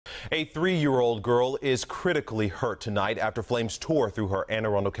A 3-year-old girl is critically hurt tonight after flames tore through her Anne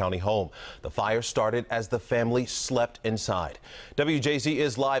Arundel County home. The fire started as the family slept inside. WJZ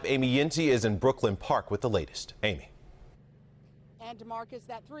is live. Amy Yensi is in Brooklyn Park with the latest. Amy. And Marcus,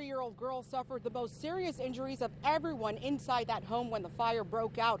 that 3-year-old girl suffered the most serious injuries of everyone inside that home when the fire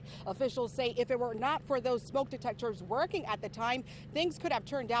broke out. Officials say if it were not for those smoke detectors working at the time, things could have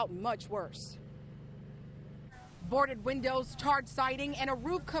turned out much worse. Boarded windows, charred siding, and a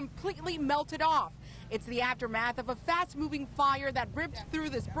roof completely melted off. It's the aftermath of a fast-moving fire that ripped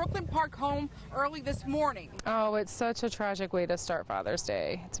through this Brooklyn Park home early this morning. Oh, it's such a tragic way to start Father's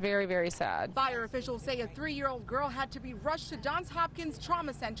Day. It's very, very sad. Fire officials say a 3-year-old girl had to be rushed to Johns Hopkins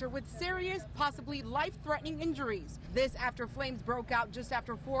Trauma Center with serious, possibly life-threatening injuries. This after flames broke out just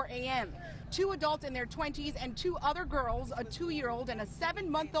after 4 a.m. 2 adults in their 20s and 2 other girls, a 2-year-old and a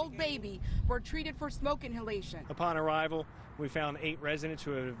 7-month-old baby, were treated for smoke inhalation. Upon arrival, we found 8 residents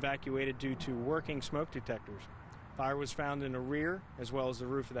who had evacuated due to working smoke detectors. Fire was found in the rear as well as the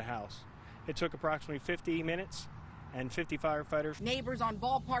roof of the house. It took approximately 50 minutes and 50 firefighters. Neighbors on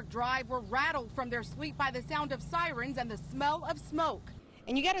Ballpark Drive were rattled from their sleep by the sound of sirens and the smell of smoke.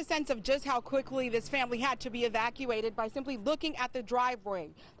 And you get a sense of just how quickly this family had to be evacuated by simply looking at the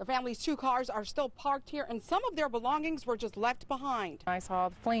driveway. The family's 2 cars are still parked here, and some of their belongings were just left behind. I saw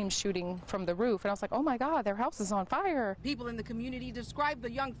the flames shooting from the roof, and I was like, oh my God, their house is on fire. People in the community describe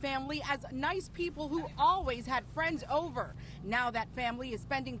the young family as nice people who always had friends over. Now that family is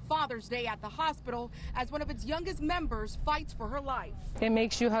spending Father's Day at the hospital as one of its youngest members fights for her life. It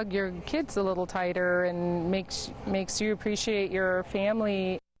makes you hug your kids a little tighter and makes you appreciate your family.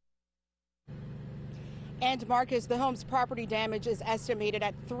 And Marcus, the home's property damage is estimated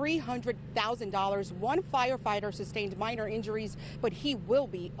at $300,000. One firefighter sustained minor injuries, but he will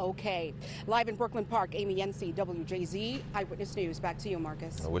be okay. Live in Brooklyn Park, Amy Yensi, WJZ Eyewitness News. Back to you,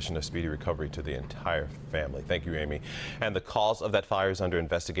 Marcus. Wishing a speedy recovery to the entire family. Thank you, Amy. And the cause of that fire is under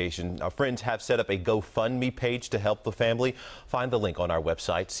investigation. Our friends have set up a GoFundMe page to help the family. Find the link on our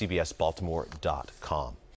website, cbsbaltimore.com.